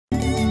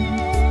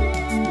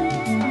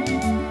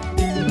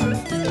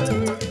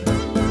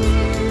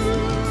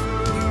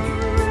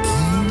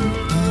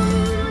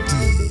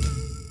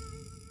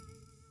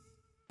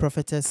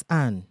Prophetess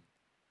Anne,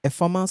 a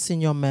former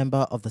senior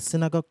member of the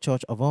Synagogue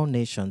Church of All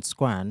Nations,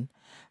 SCOAN,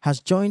 has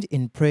joined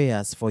in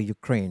prayers for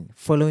Ukraine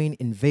following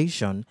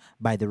invasion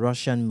by the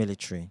Russian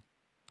military.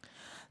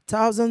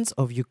 Thousands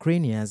of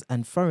Ukrainians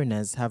and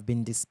foreigners have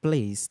been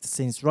displaced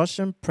since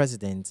Russian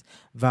President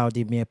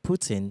Vladimir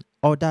Putin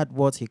ordered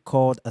what he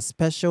called a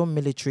special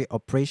military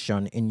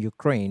operation in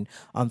Ukraine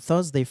on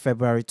Thursday,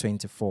 February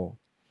 24.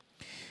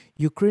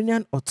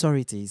 Ukrainian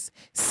authorities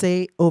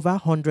say over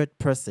 100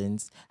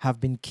 persons have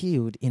been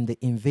killed in the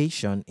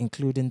invasion,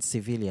 including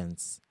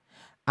civilians.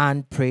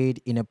 Anne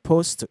prayed in a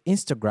post to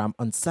Instagram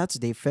on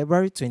Saturday,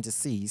 February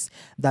 26,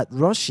 that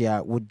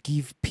Russia would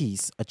give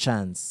peace a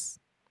chance.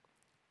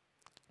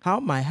 How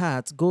my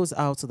heart goes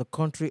out to the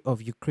country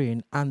of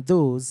Ukraine and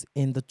those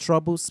in the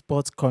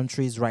trouble-spot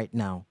countries right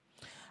now.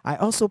 I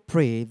also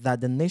pray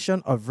that the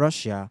nation of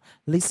Russia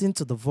listen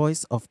to the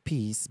voice of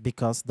peace,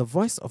 because the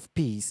voice of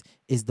peace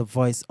is the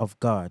voice of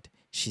God,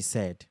 she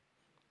said.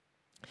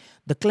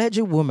 The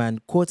clergywoman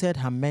quoted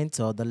her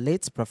mentor, the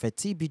late Prophet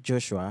T.B.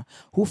 Joshua,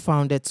 who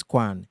founded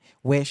SCOAN,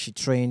 where she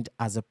trained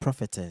as a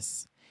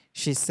prophetess.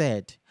 She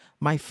said,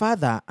 "My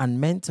father and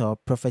mentor,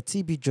 Prophet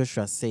T.B.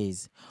 Joshua,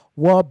 says,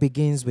 war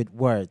begins with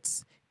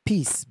words.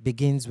 Peace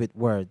begins with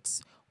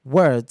words.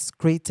 Words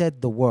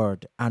created the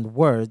world, and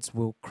words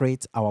will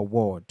create our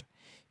world.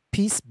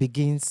 Peace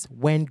begins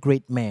when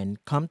great men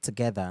come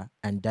together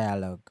and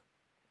dialogue."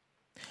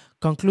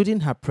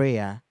 Concluding her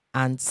prayer,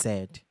 Anne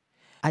said,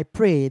 "I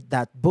pray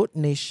that both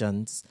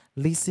nations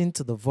listen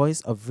to the voice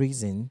of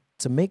reason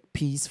to make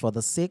peace for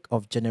the sake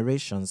of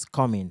generations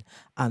coming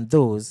and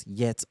those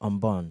yet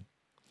unborn.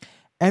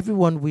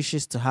 Everyone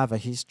wishes to have a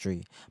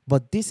history,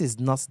 but this is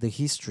not the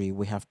history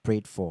we have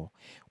prayed for.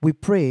 We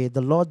pray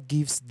the Lord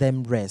gives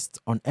them rest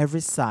on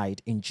every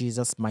side in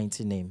Jesus'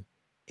 mighty name.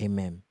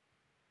 Amen."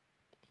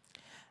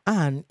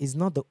 Anne is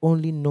not the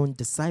only known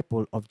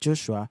disciple of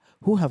Joshua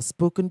who have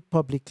spoken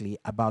publicly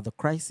about the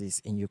crisis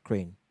in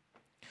Ukraine.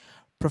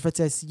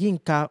 Prophetess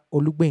Yinka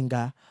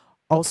Olugbenga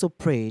also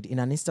prayed in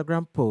an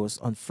Instagram post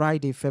on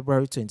Friday,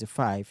 February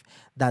 25,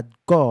 that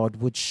God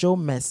would show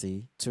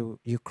mercy to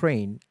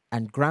Ukraine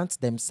and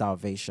grant them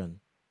salvation.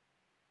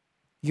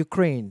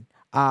 Ukraine,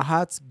 our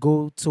hearts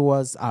go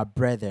towards our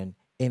brethren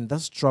in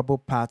this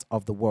troubled part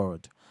of the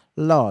world.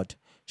 Lord,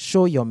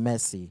 show your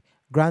mercy,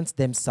 grant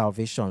them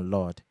salvation,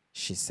 Lord,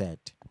 she said.